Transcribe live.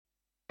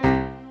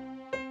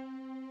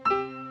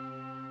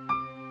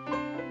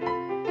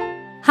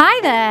Hi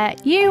there!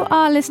 You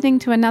are listening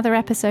to another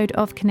episode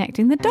of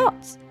Connecting the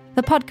Dots,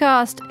 the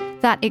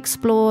podcast that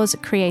explores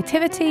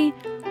creativity,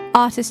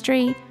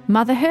 artistry,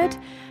 motherhood,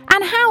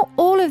 and how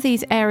all of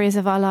these areas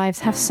of our lives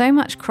have so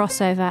much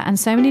crossover and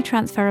so many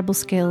transferable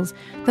skills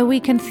that we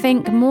can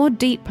think more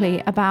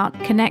deeply about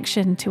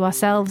connection to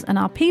ourselves and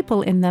our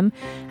people in them,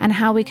 and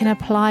how we can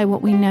apply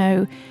what we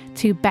know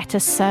to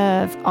better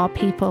serve our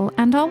people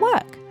and our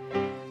work.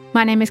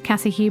 My name is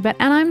Cassie Hubert,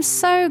 and I'm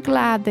so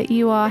glad that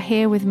you are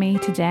here with me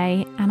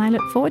today, and I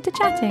look forward to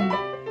chatting.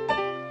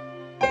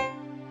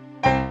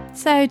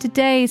 So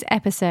today's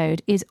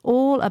episode is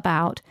all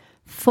about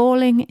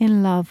falling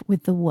in love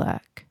with the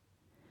work.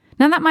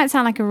 Now that might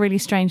sound like a really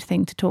strange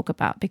thing to talk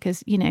about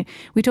because,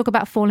 we talk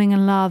about falling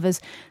in love as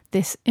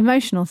this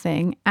emotional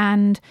thing,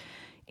 and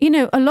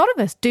a lot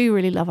of us do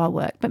really love our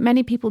work, but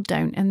many people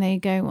don't, and they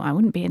go, well, I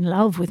wouldn't be in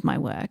love with my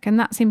work, and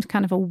that seems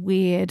kind of a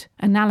weird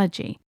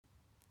analogy.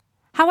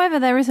 However,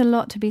 there is a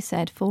lot to be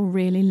said for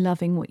really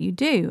loving what you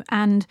do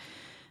and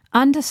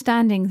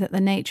understanding that the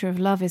nature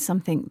of love is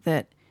something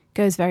that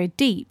goes very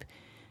deep.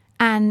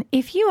 And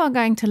if you are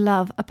going to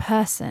love a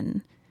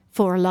person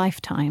for a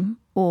lifetime,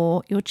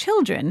 or your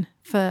children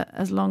for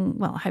as long,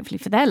 well, hopefully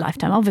for their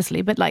lifetime,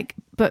 obviously,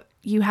 but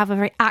you have a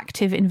very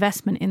active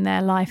investment in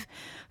their life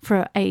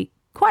for a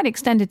quite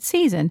extended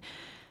season,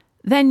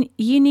 then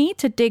you need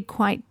to dig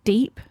quite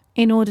deep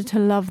in order to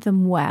love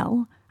them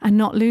well and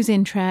not lose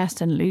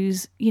interest and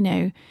lose,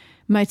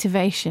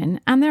 motivation.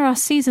 And there are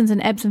seasons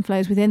and ebbs and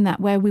flows within that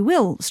where we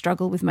will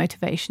struggle with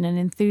motivation and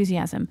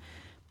enthusiasm.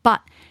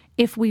 But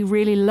if we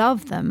really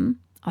love them,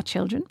 our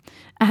children,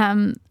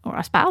 or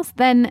our spouse,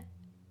 then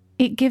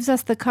it gives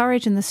us the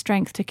courage and the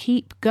strength to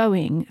keep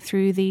going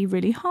through the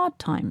really hard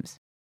times.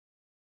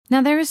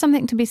 Now, there is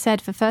something to be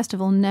said for, first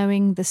of all,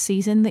 knowing the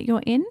season that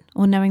you're in,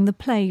 or knowing the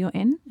play you're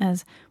in,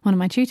 as one of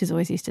my tutors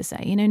always used to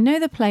say, know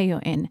the play you're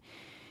in.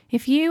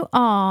 If you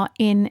are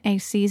in a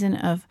season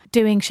of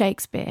doing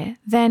Shakespeare,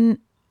 then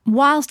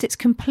whilst it's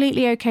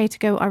completely okay to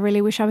go, I really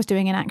wish I was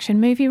doing an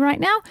action movie right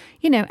now,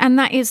 and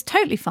that is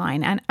totally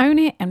fine, and own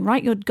it and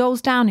write your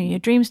goals down and your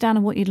dreams down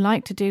and what you'd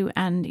like to do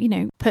and,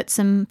 put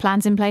some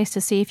plans in place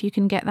to see if you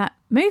can get that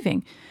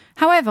moving.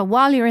 However,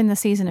 while you're in the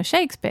season of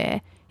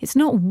Shakespeare, it's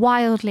not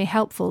wildly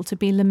helpful to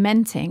be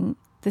lamenting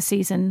the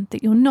season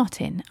that you're not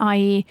in,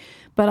 i.e.,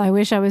 but I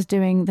wish I was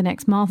doing the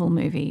next Marvel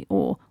movie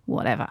or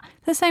whatever.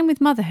 The same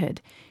with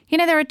motherhood.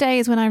 There are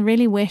days when I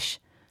really wish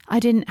I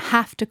didn't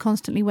have to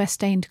constantly wear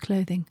stained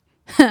clothing.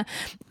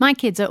 My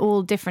kids are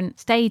all different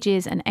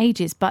stages and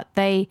ages, but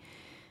there's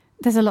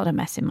a lot of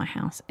mess in my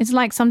house. It's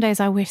like some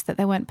days I wish that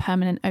there weren't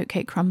permanent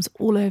oatcake crumbs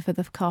all over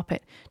the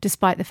carpet,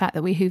 despite the fact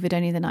that we hoovered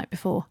only the night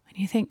before. And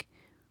you think,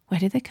 where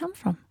did they come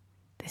from?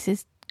 This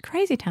is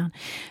crazy town.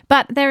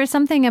 But there is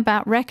something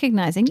about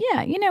recognizing,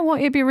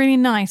 it'd be really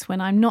nice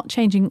when I'm not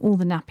changing all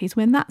the nappies,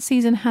 when that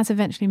season has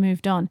eventually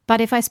moved on.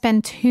 But if I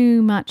spend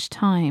too much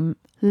time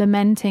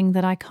lamenting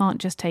that I can't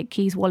just take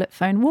keys, wallet,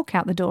 phone, walk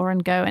out the door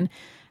and go and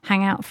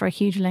hang out for a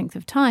huge length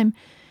of time,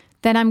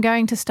 then I'm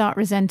going to start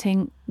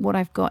resenting what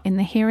I've got in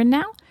the here and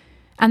now.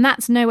 And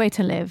that's no way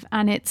to live.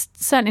 And it's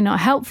certainly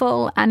not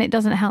helpful. And it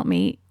doesn't help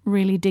me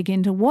really dig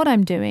into what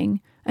I'm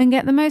doing and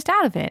get the most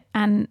out of it.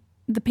 And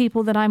the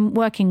people that I'm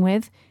working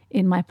with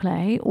in my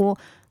play, or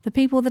the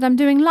people that I'm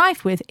doing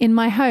life with in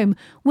my home,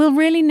 will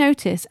really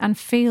notice and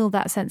feel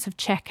that sense of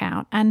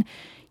checkout. And,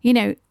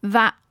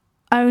 that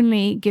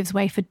only gives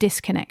way for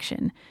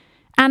disconnection.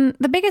 And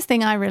the biggest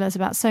thing I realize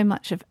about so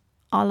much of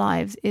our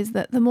lives is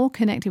that the more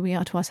connected we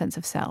are to our sense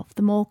of self,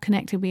 the more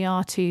connected we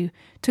are to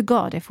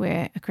God, if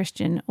we're a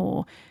Christian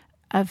or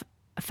of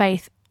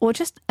faith, or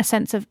just a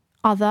sense of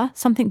other,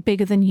 something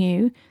bigger than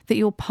you that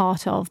you're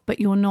part of, but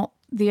you're not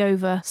the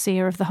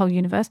overseer of the whole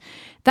universe.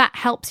 That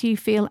helps you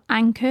feel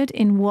anchored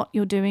in what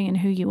you're doing and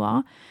who you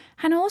are.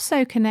 And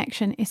also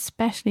connection,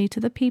 especially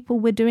to the people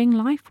we're doing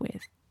life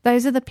with.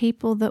 Those are the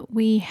people that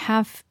we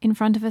have in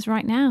front of us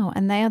right now,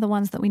 and they are the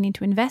ones that we need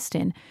to invest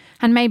in.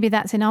 And maybe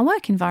that's in our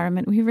work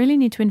environment. We really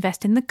need to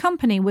invest in the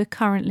company we're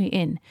currently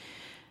in.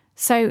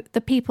 So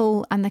the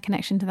people and the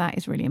connection to that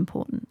is really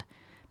important.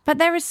 But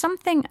there is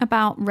something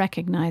about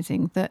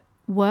recognizing that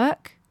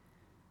work,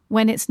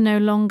 when it's no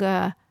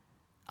longer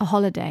a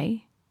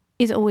holiday,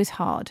 is always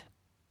hard.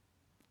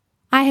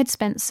 I had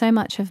spent so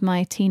much of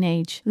my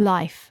teenage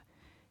life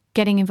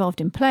getting involved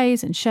in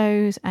plays and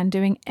shows and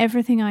doing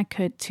everything I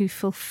could to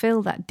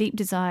fulfill that deep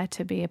desire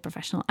to be a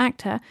professional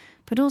actor,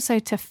 but also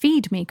to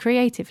feed me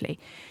creatively.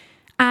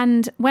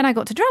 And when I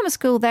got to drama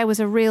school, there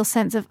was a real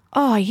sense of,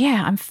 oh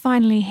yeah, I'm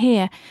finally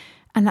here,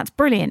 and that's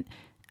brilliant.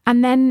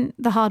 And then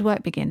the hard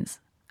work begins.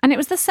 And it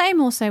was the same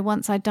also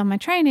once I'd done my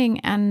training,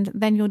 and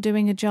then you're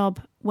doing a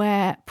job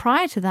where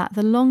prior to that,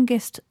 the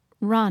longest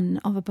run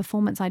of a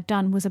performance I'd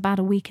done was about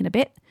a week and a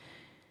bit.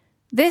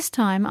 This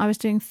time I was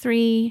doing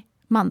 3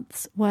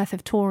 months worth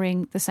of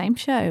touring the same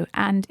show.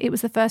 And it was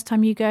the first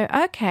time you go,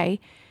 okay,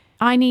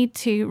 I need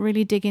to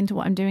really dig into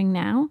what I'm doing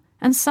now.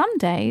 And some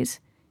days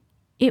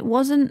it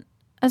wasn't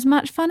as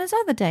much fun as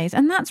other days.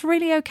 And that's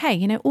really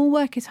okay. All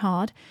work is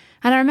hard.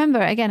 And I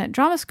remember, again, at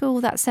drama school,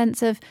 that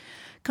sense of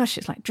gosh,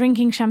 it's like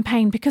drinking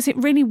champagne, because it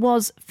really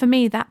was, for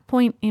me, that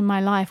point in my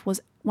life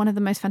was one of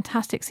the most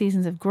fantastic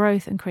seasons of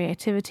growth and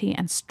creativity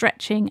and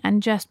stretching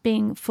and just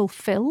being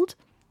fulfilled.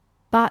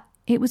 But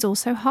it was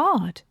also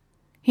hard.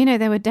 You know,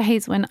 there were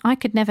days when I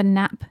could never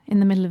nap in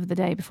the middle of the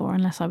day before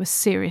unless I was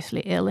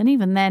seriously ill. And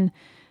even then,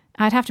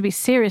 I'd have to be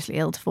seriously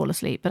ill to fall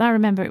asleep. But I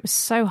remember it was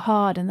so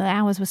hard and the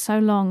hours were so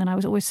long and I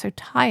was always so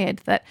tired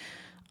that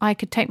I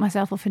could take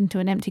myself off into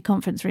an empty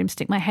conference room,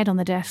 stick my head on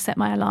the desk, set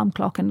my alarm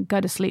clock and go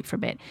to sleep for a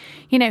bit.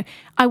 You know,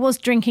 I was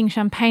drinking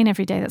champagne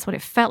every day. That's what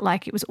it felt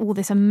like. It was all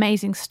this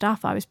amazing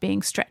stuff I was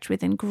being stretched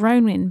with and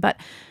grown in. But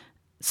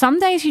some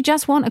days you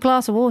just want a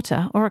glass of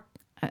water or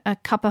a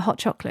cup of hot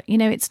chocolate. You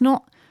know, it's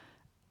not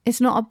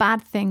a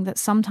bad thing that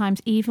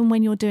sometimes, even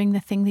when you're doing the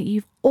thing that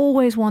you've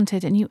always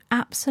wanted and you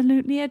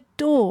absolutely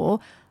adore,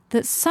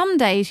 that some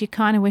days you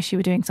kind of wish you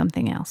were doing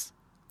something else.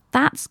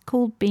 That's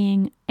called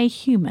being a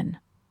human.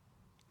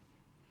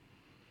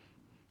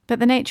 But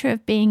the nature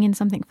of being in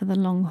something for the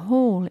long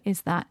haul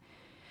is that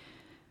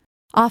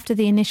after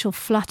the initial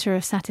flutter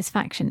of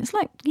satisfaction, it's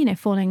like, you know,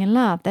 falling in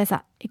love. There's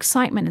that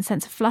excitement and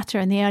sense of flutter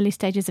in the early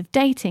stages of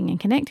dating and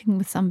connecting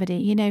with somebody.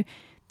 You know,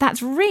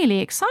 that's really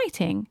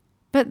exciting,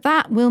 but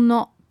that will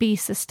not be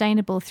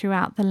sustainable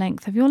throughout the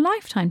length of your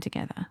lifetime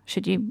together,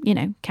 should you, you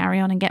know, carry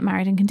on and get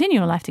married and continue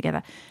your life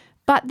together.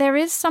 But there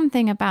is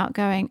something about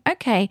going,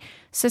 okay,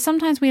 so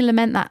sometimes we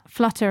lament that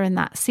flutter and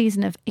that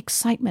season of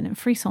excitement and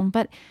frisson,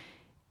 but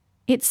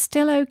it's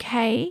still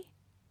okay.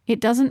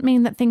 It doesn't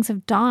mean that things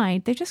have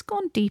died. They've just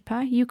gone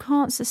deeper. You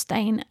can't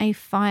sustain a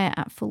fire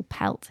at full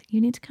pelt.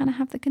 You need to kind of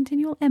have the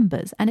continual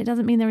embers, and it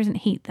doesn't mean there isn't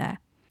heat there.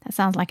 That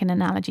sounds like an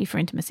analogy for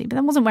intimacy, but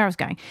that wasn't where I was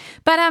going.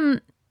 But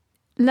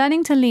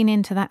learning to lean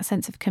into that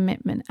sense of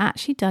commitment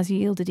actually does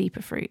yield a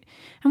deeper fruit.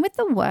 And with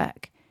the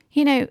work,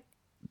 you know,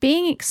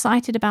 being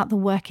excited about the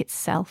work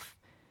itself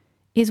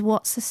is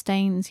what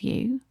sustains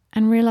you,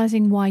 and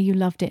realizing why you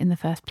loved it in the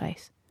first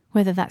place,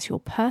 whether that's your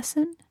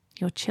person,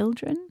 your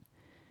children.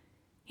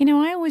 You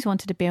know, I always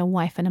wanted to be a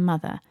wife and a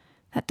mother.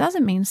 That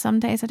doesn't mean some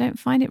days I don't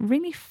find it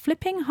really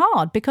flipping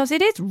hard, because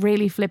it is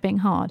really flipping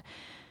hard.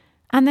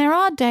 And there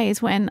are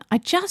days when I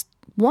just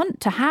want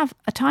to have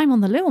a time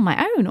on the loo on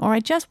my own, or I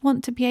just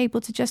want to be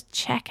able to just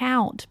check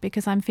out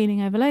because I'm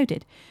feeling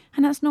overloaded.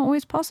 And that's not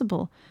always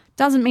possible.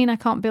 Doesn't mean I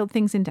can't build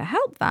things in to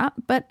help that,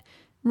 but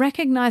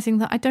recognizing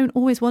that I don't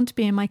always want to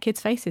be in my kids'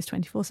 faces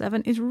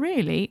 24/7 is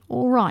really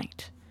all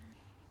right.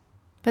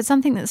 But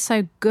something that's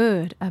so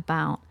good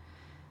about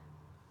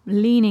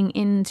leaning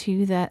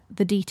into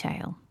the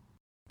detail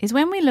is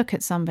when we look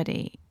at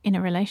somebody in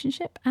a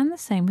relationship, and the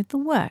same with the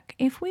work.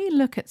 If we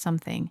look at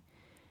something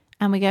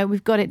and we go,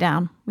 we've got it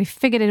down, we've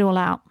figured it all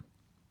out,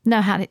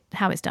 know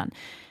how it's done.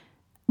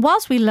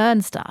 Whilst we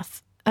learn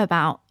stuff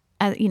about,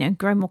 you know,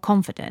 grow more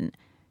confident,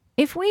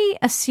 if we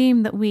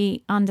assume that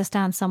we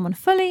understand someone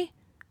fully,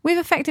 we've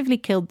effectively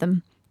killed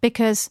them,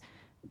 because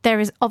there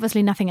is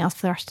obviously nothing else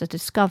for us to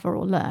discover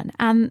or learn.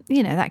 And,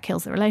 you know, that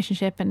kills the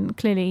relationship. And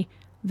clearly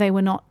they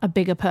were not a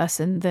bigger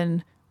person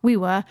than we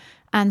were.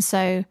 And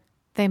so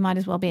they might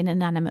as well be an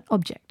inanimate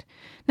object.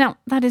 Now,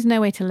 that is no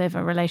way to live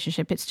a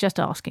relationship. It's just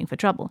asking for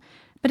trouble.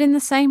 But in the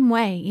same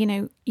way, you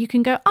know, you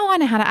can go, oh, I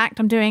know how to act.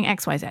 I'm doing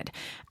X, Y, Z.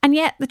 And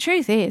yet the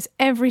truth is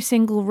every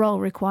single role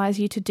requires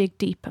you to dig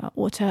deeper,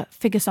 or to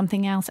figure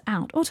something else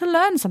out, or to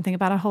learn something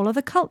about a whole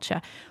other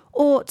culture,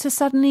 or to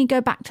suddenly go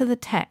back to the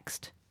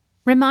text.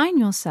 Remind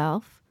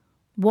yourself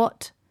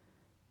what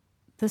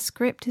the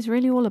script is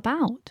really all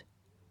about.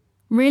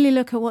 Really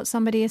look at what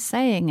somebody is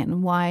saying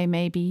and why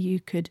maybe you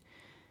could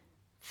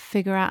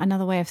figure out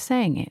another way of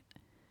saying it.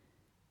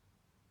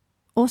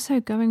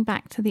 Also, going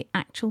back to the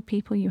actual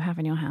people you have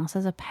in your house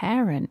as a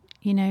parent,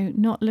 you know,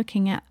 not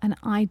looking at an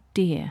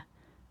idea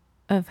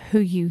of who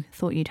you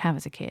thought you'd have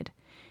as a kid.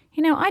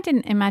 You know, I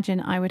didn't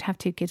imagine I would have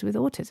 2 kids with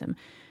autism.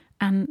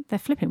 And they're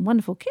flipping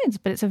wonderful kids,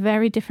 but it's a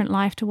very different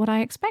life to what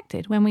I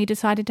expected. When we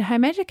decided to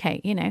home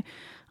educate, you know,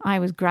 I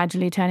was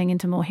gradually turning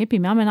into more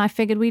hippie mum, and I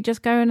figured we'd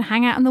just go and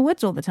hang out in the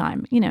woods all the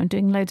time, you know,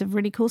 doing loads of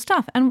really cool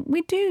stuff. And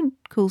we do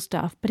cool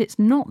stuff, but it's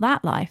not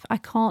that life. I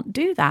can't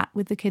do that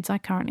with the kids I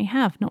currently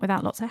have, not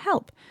without lots of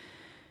help.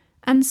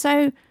 And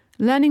so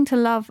learning to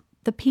love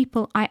the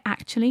people I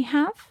actually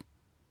have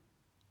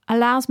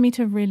allows me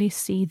to really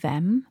see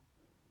them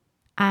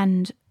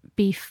and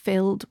be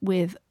filled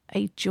with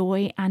a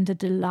joy and a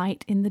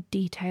delight in the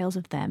details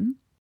of them.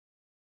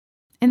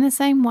 In the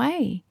same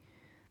way,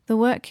 the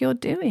work you're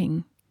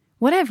doing,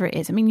 whatever it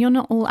is, I mean, you're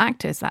not all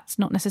actors. That's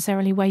not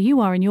necessarily where you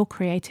are in your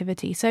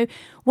creativity. So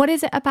what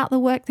is it about the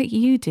work that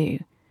you do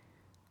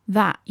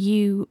that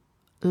you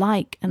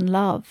like and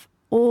love,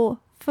 or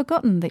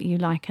forgotten that you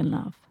like and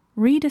love?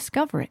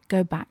 Rediscover it.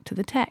 Go back to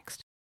the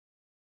text.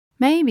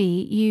 Maybe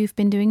you've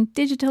been doing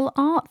digital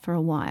art for a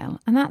while,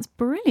 and that's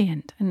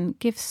brilliant and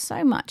gives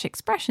so much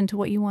expression to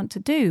what you want to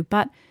do,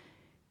 but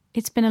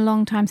it's been a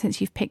long time since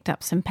you've picked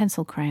up some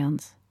pencil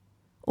crayons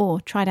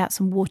or tried out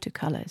some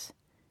watercolours.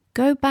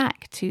 Go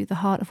back to the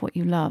heart of what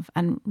you love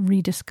and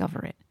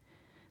rediscover it.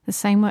 The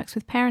same works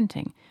with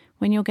parenting.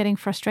 When you're getting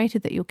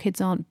frustrated that your kids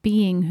aren't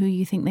being who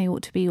you think they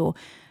ought to be, or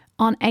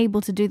aren't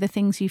able to do the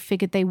things you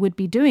figured they would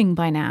be doing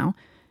by now,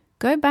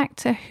 go back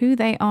to who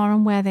they are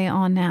and where they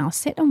are now.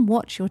 Sit and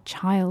watch your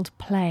child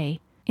play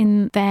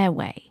in their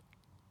way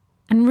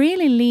and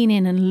really lean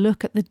in and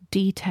look at the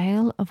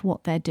detail of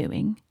what they're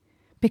doing,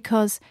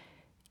 because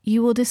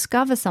you will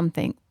discover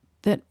something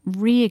that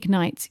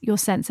reignites your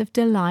sense of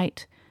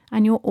delight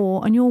and your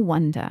awe and your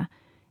wonder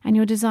and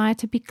your desire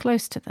to be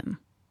close to them.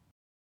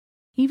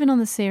 Even on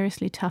the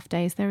seriously tough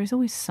days, there is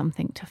always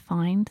something to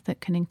find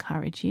that can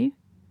encourage you.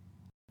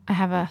 I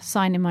have a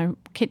sign in my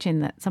kitchen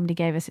that somebody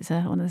gave us. It's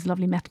one of those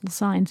lovely metal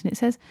signs, and it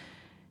says,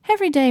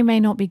 "Every day may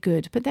not be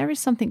good, but there is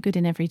something good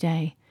in every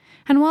day."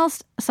 And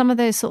whilst some of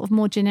those sort of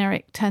more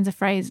generic turns of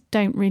phrase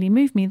don't really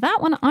move me,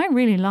 that one I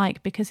really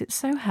like because it's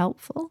so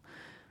helpful.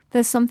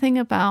 There's something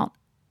about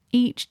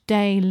each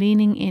day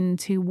leaning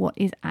into what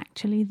is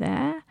actually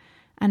there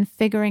and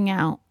figuring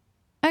out,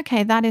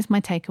 okay, that is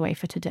my takeaway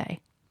for today.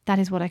 That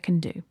is what I can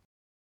do.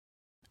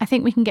 I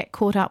think we can get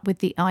caught up with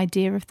the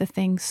idea of the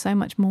thing so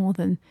much more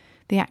than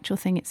the actual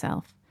thing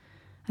itself.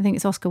 I think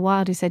it's Oscar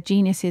Wilde who said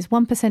genius is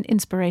 1%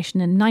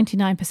 inspiration and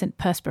 99%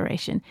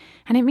 perspiration.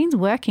 And it means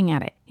working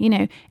at it. You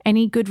know,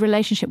 any good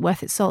relationship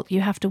worth its salt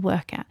you have to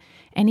work at.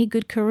 Any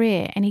good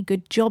career, any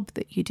good job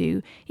that you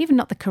do, even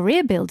not the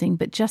career building,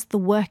 but just the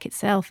work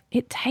itself,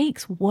 it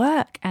takes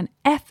work and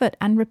effort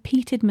and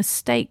repeated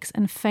mistakes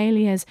and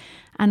failures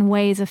and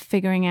ways of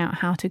figuring out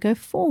how to go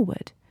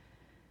forward.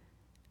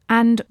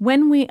 And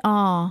when we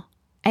are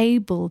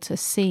able to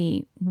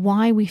see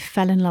why we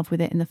fell in love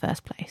with it in the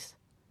first place,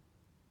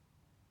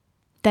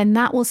 then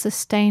that will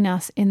sustain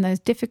us in those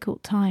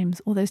difficult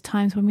times or those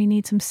times when we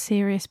need some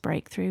serious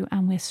breakthrough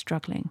and we're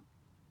struggling.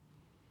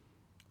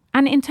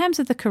 And in terms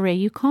of the career,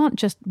 you can't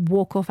just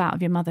walk off out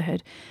of your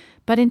motherhood.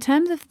 But in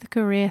terms of the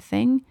career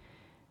thing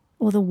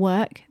or the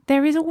work,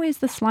 there is always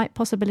the slight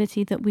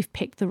possibility that we've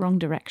picked the wrong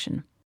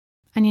direction.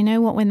 And you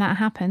know what, when that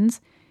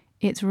happens,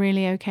 it's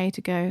really okay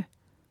to go,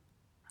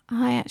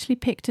 I actually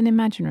picked an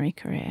imaginary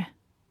career.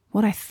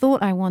 What I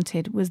thought I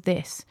wanted was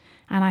this,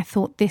 and I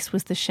thought this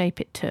was the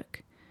shape it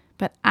took.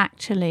 But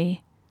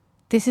actually,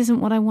 this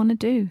isn't what I want to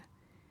do.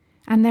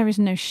 And there is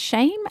no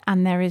shame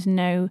and there is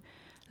no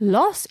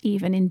loss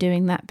even in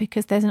doing that,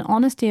 because there's an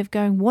honesty of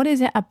going, what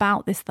is it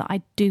about this that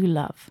I do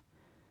love?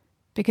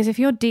 Because if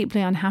you're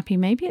deeply unhappy,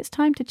 maybe it's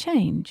time to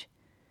change.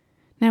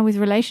 Now, with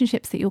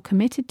relationships that you're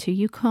committed to,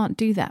 you can't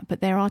do that, but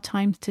there are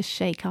times to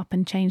shake up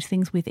and change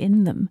things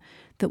within them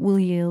that will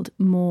yield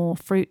more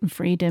fruit and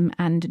freedom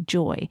and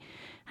joy.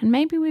 And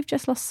maybe we've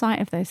just lost sight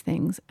of those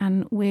things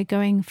and we're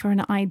going for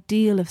an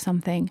ideal of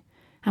something.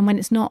 And when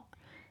it's not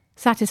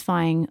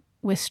satisfying,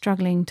 we're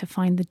struggling to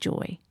find the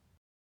joy.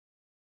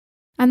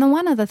 And the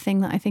one other thing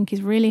that I think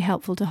is really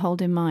helpful to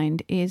hold in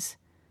mind is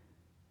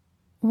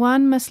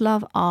one must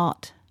love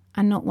art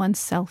and not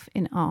oneself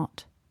in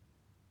art.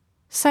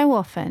 So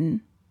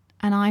often,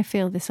 and I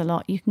feel this a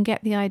lot, you can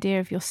get the idea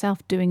of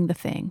yourself doing the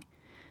thing.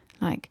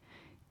 Like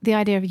the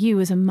idea of you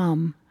as a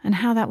mum and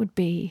how that would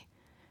be.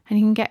 And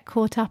you can get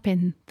caught up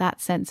in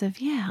that sense of,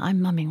 yeah, I'm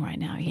mumming right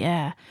now,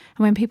 yeah.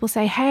 And when people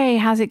say, hey,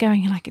 how's it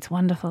going? You're like, it's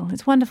wonderful,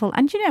 it's wonderful.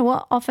 And you know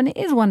what? Often it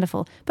is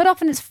wonderful, but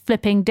often it's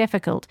flipping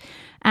difficult.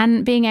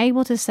 And being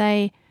able to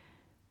say,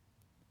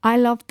 I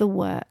love the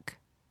work,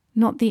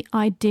 not the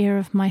idea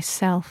of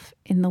myself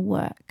in the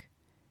work,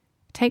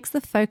 takes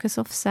the focus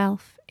off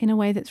self in a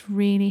way that's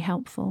really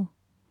helpful,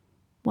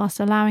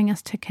 whilst allowing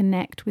us to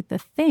connect with the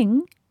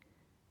thing,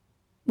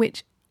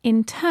 which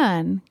in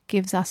turn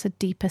gives us a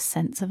deeper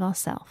sense of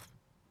ourselves.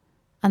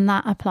 And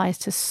that applies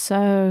to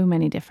so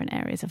many different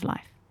areas of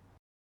life.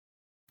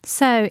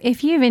 So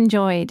if you've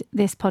enjoyed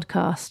this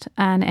podcast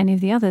and any of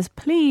the others,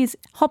 please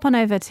hop on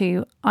over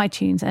to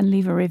iTunes and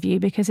leave a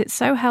review, because it's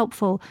so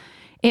helpful.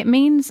 It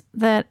means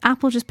that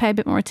Apple just pay a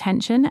bit more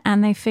attention,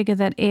 and they figure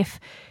that if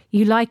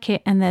you like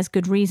it and there's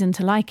good reason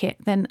to like it,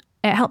 then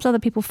it helps other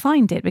people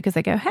find it, because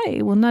they go,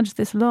 hey, we'll nudge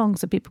this along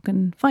so people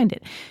can find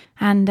it.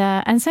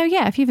 And so,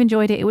 yeah, if you've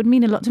enjoyed it, it would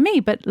mean a lot to me,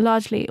 but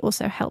largely it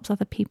also helps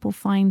other people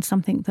find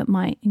something that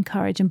might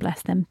encourage and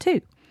bless them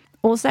too.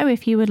 Also,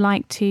 if you would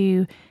like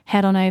to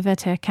head on over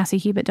to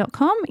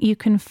CassieHubert.com, you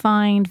can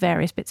find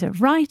various bits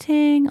of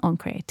writing on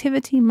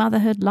creativity,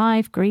 motherhood,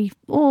 life, grief,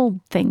 all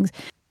things.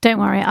 Don't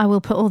worry, I will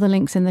put all the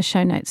links in the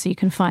show notes so you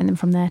can find them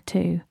from there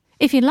too.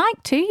 If you'd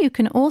like to, you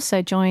can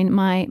also join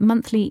my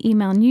monthly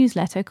email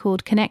newsletter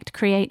called Connect,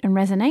 Create and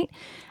Resonate.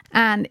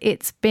 And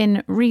it's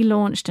been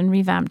relaunched and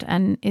revamped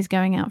and is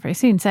going out very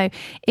soon. So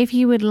if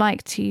you would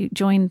like to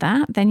join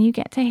that, then you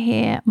get to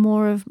hear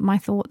more of my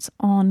thoughts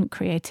on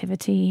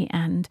creativity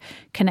and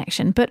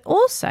connection. But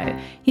also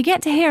you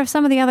get to hear of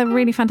some of the other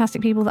really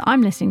fantastic people that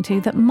I'm listening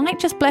to that might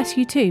just bless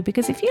you too.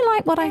 Because if you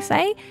like what I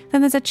say, then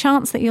there's a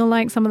chance that you'll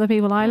like some of the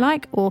people I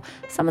like, or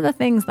some of the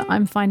things that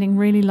I'm finding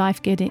really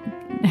life-giving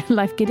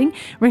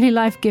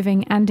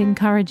and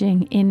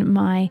encouraging in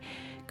my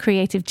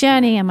creative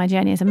journey and my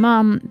journey as a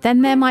mum.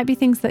 Then there might be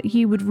things that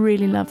you would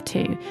really love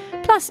too.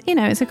 Plus,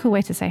 it's a cool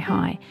way to say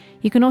hi.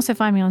 You can also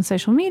find me on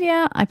social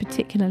media. I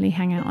particularly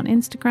hang out on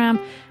Instagram.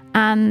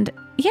 And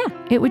yeah,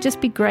 it would just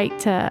be great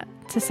to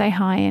say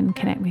hi and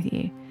connect with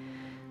you.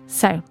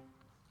 So,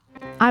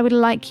 I would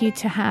like you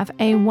to have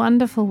a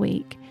wonderful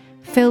week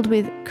filled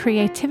with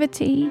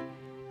creativity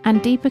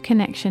and deeper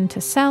connection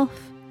to self,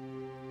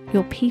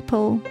 your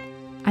people,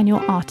 and your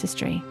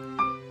artistry.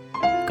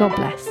 God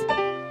bless.